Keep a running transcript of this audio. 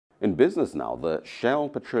In business now, the Shell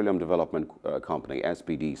Petroleum Development Company,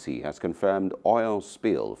 SPDC, has confirmed oil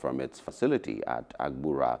spill from its facility at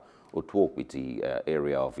Agbura-Otuokpoti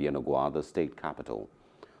area of Yenagoa, the state capital.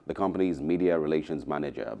 The company's media relations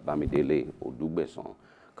manager, Bamidele Odugbeson,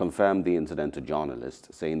 confirmed the incident to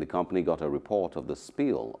journalists, saying the company got a report of the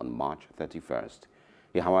spill on March 31st.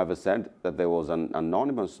 He, however, said that there was an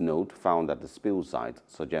anonymous note found at the spill site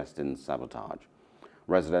suggesting sabotage.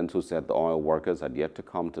 Residents who said the oil workers had yet to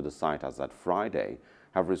come to the site as at Friday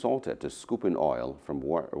have resorted to scooping oil from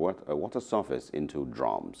water surface into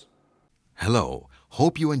drums. Hello,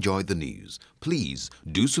 hope you enjoyed the news. Please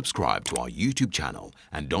do subscribe to our YouTube channel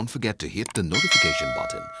and don't forget to hit the notification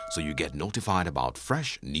button so you get notified about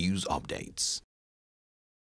fresh news updates.